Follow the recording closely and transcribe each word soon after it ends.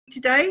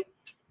today,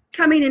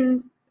 coming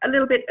in a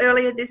little bit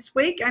earlier this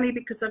week, only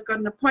because I've got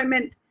an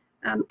appointment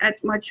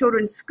at my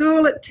children's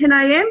school at 10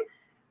 a.m.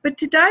 But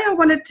today I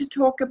wanted to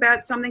talk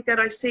about something that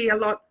I see a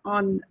lot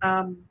on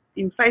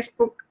in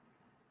Facebook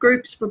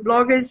groups for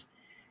bloggers,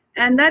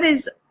 and that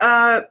is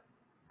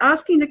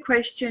asking the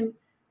question,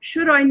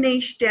 should I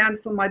niche down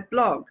for my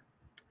blog?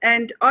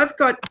 And I've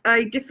got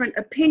a different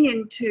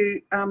opinion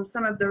to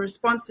some of the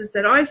responses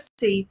that I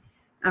see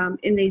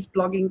in these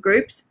blogging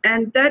groups,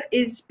 and that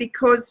is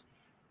because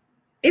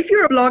if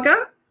you're a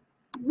blogger,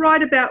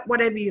 write about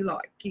whatever you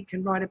like. You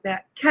can write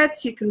about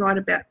cats, you can write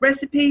about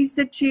recipes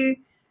that you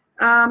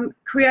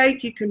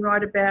create, you can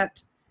write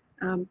about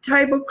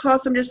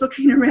tablecloths. I'm just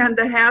looking around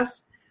the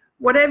house,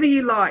 whatever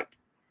you like.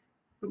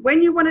 But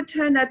when you want to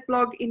turn that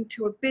blog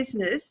into a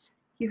business,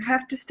 you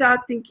have to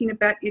start thinking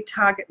about your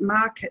target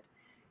market.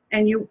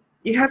 And you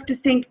have to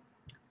think,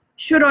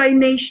 should I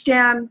niche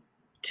down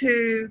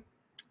to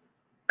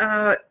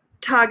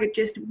target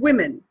just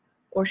women?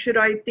 Or should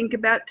I think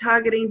about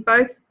targeting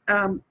both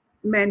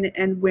men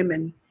and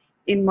women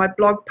in my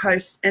blog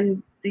posts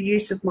and the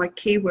use of my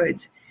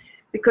keywords?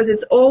 Because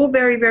it's all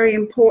very, very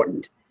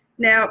important.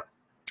 Now,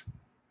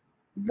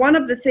 one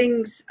of the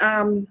things,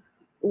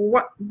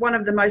 one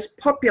of the most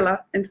popular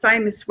and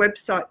famous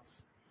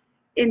websites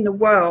in the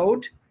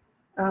world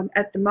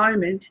at the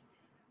moment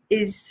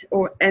is,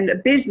 and a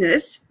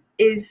business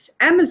is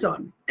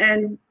Amazon.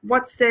 And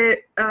what's their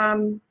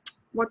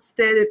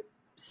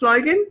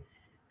slogan?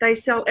 They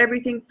sell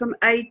everything from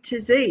A to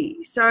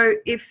Z. So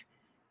if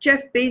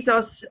Jeff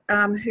Bezos,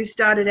 who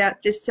started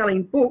out just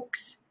selling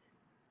books,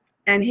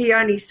 and he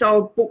only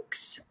sold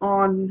books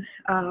on,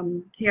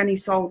 he only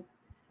sold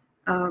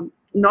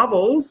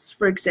novels,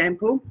 for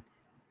example,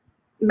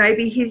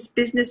 maybe his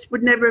business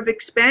would never have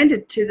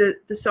expanded to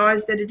the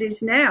size that it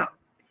is now.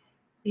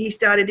 He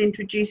started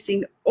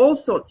introducing all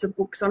sorts of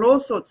books on all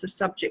sorts of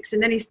subjects,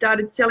 and then he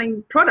started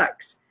selling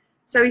products.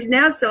 So he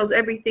now sells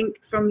everything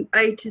from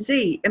A to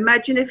Z.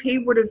 Imagine if he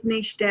would have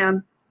niched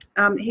down,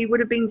 he would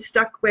have been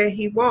stuck where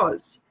he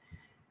was.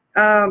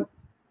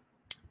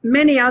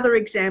 Many other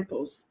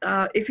examples.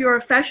 If you're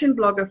a fashion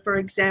blogger, for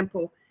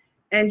example,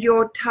 and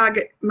your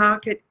target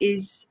market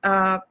is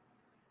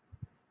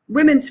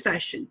women's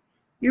fashion,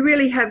 you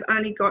really have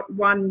only got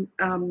one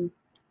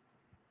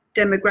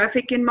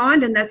demographic in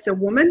mind, and that's a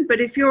woman. But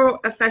if you're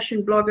a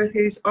fashion blogger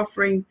who's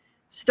offering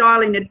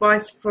styling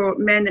advice for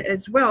men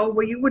as well,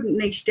 well, you wouldn't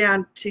niche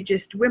down to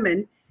just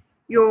women.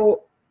 Your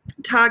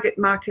target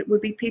market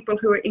would be people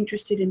who are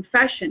interested in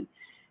fashion.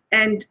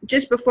 And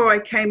just before I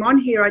came on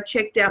here, I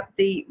checked out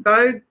the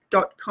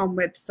Vogue.com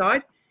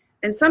website,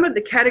 and some of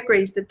the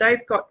categories that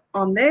they've got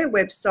on their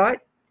website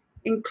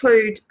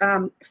include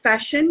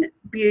fashion,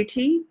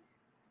 beauty,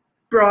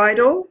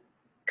 bridal,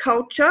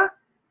 culture,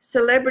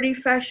 celebrity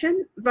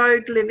fashion,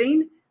 Vogue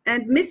living,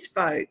 and Miss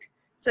Vogue.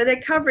 So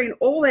they're covering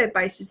all their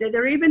bases there.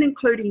 They're even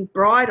including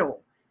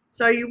bridal.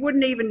 So you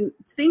wouldn't even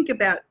think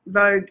about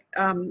Vogue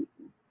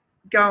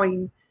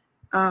going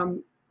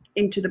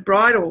into the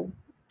bridal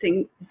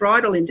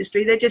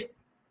industry. They're just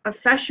a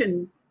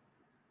fashion,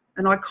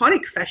 an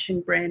iconic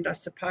fashion brand, I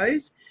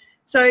suppose.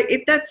 So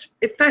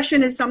if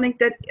fashion is something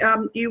that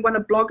you want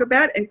to blog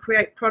about and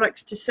create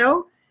products to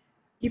sell,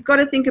 you've got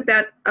to think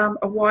about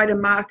a wider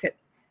market.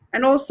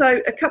 And also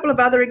a couple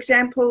of other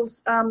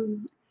examples,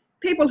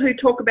 people who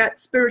talk about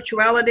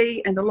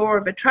spirituality and the law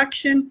of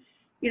attraction.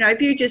 You know,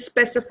 if you just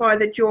specify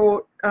that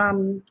you're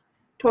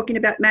talking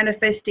about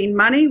manifesting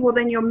money, well,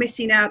 then you're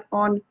missing out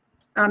on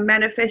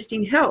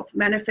manifesting health,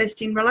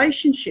 manifesting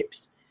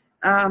relationships,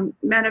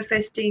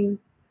 manifesting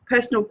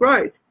personal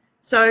growth.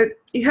 So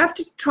you have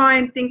to try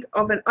and think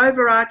of an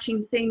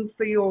overarching theme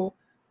for your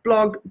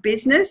blog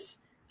business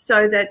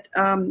so that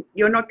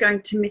you're not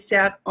going to miss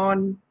out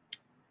on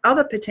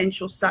other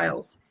potential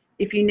sales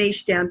if you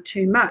niche down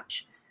too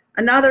much.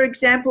 Another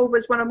example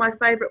was one of my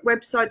favorite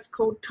websites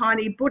called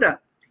Tiny Buddha,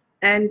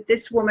 and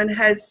this woman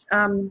has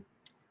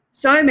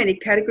so many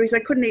categories.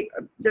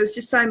 There was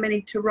just so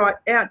many to write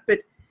out, but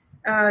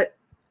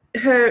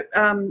her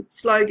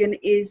slogan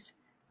is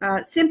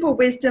simple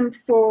wisdom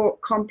for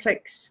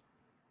complex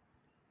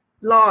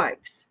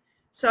lives.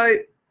 So,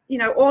 you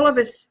know, all of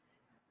us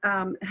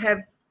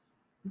have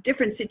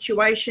different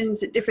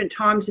situations at different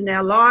times in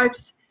our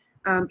lives.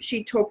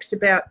 She talks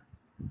about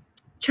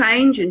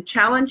change and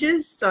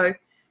challenges. So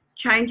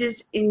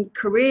changes in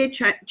career,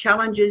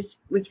 challenges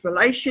with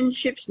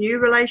relationships, new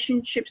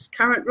relationships,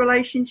 current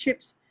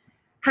relationships,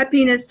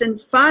 happiness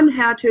and fun,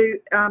 how to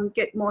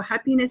get more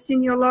happiness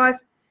in your life,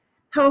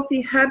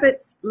 healthy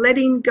habits,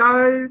 letting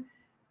go,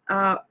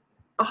 a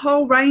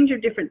whole range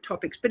of different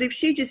topics. But if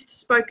she just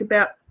spoke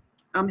about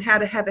how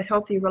to have a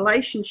healthy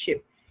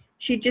relationship,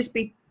 you'd just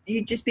be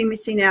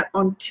missing out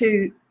on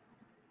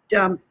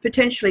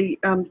potentially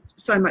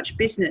so much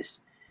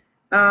business.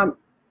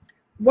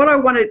 What I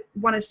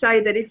want to say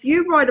that if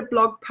you write a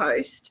blog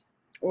post,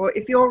 or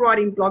if you're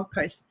writing blog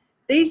posts,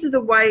 this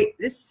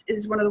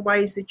is one of the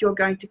ways that you're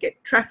going to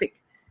get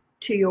traffic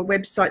to your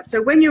website.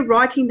 So when you're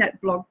writing that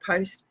blog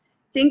post,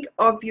 think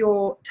of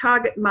your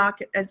target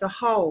market as a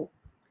whole.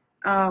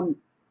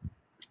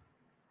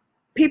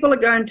 people are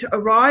going to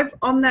arrive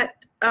on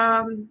that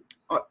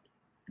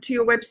to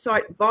your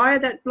website via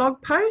that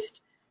blog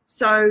post.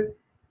 So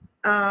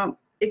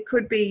it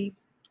could be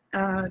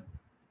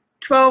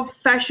 12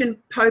 fashion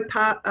faux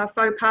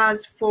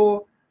pas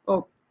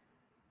or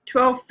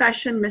 12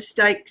 fashion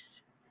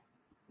mistakes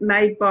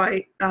made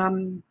by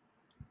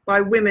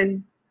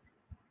women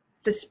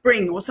for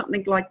spring or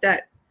something like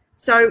that.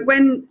 So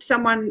when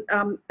someone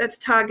that's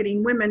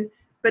targeting women,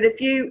 but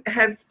if you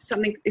have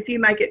something, if you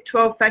make it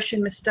 12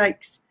 fashion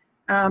mistakes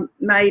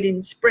made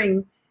in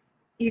spring,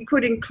 you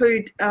could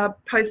include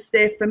posts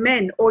there for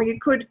men, or you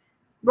could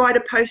write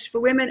a post for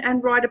women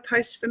and write a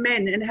post for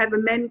men and have a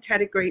men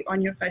category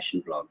on your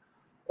fashion blog,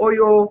 or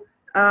your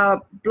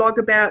blog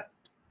about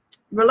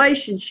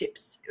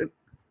relationships.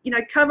 You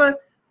know, cover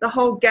the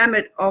whole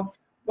gamut of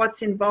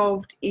what's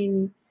involved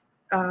in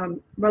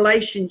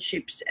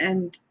relationships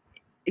and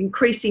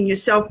increasing your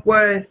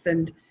self-worth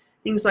and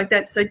things like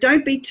that. So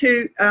don't be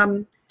too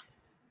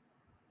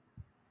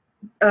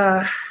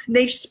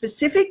niche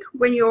specific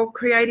when you're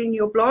creating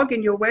your blog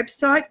and your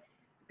website,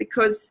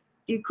 because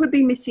you could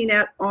be missing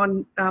out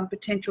on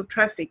potential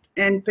traffic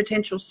and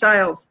potential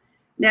sales.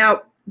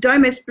 Now,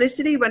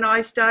 Domesplicity, when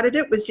I started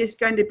it, was just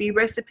going to be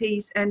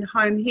recipes and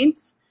home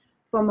hints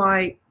for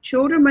my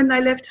children when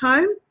they left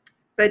home.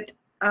 But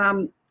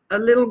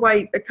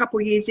a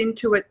couple years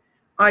into it,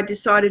 I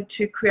decided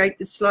to create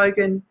the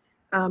slogan,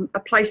 a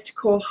place to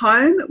call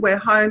home, where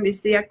home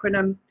is the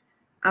acronym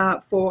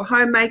for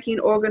homemaking,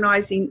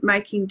 organising,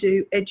 making,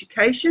 do,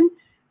 education.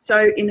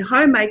 So in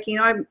homemaking,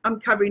 I'm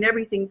covering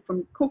everything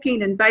from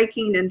cooking and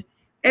baking and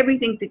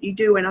everything that you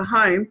do in a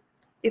home.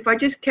 If I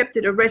just kept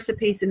it a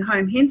recipes and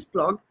home hints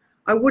blog,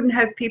 I wouldn't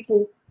have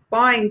people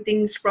buying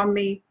things from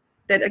me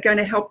that are going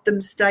to help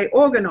them stay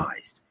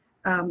organised.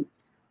 I'm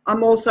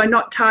also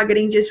not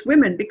targeting just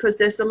women, because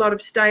there's a lot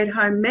of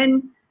stay-at-home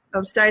men,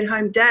 of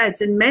stay-at-home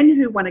dads and men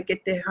who want to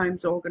get their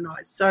homes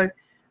organised. So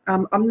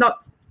I'm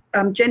not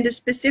gender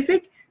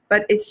specific,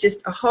 but it's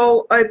just a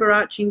whole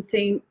overarching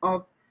theme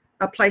of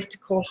a place to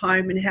call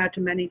home and how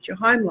to manage your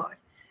home life.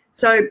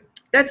 So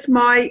that's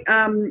my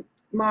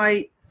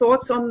my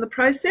thoughts on the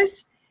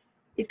process.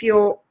 If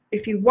you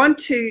want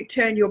to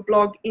turn your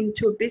blog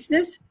into a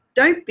business,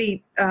 don't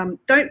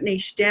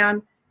niche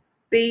down.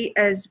 Be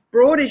as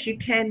broad as you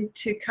can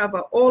to cover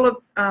all of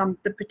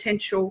the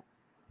potential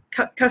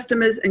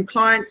customers and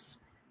clients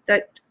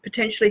that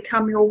potentially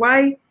come your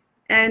way,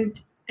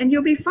 and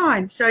you'll be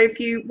fine. So if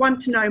you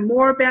want to know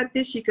more about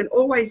this, you can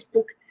always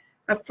book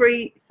a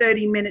free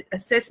 30-minute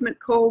assessment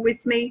call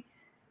with me,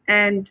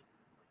 and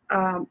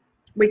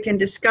we can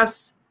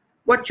discuss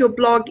what your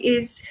blog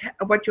is,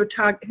 who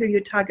your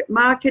target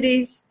market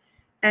is,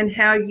 and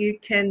how you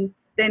can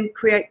then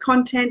create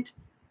content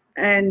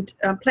and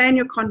plan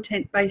your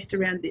content based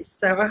around this.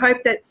 So I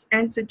hope that's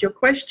answered your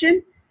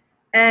question,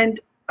 and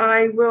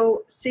I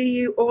will see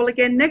you all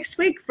again next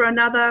week for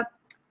another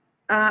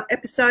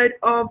episode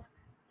of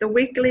the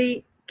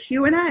weekly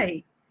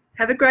Q&A.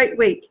 Have a great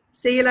week.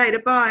 See you later.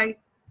 Bye.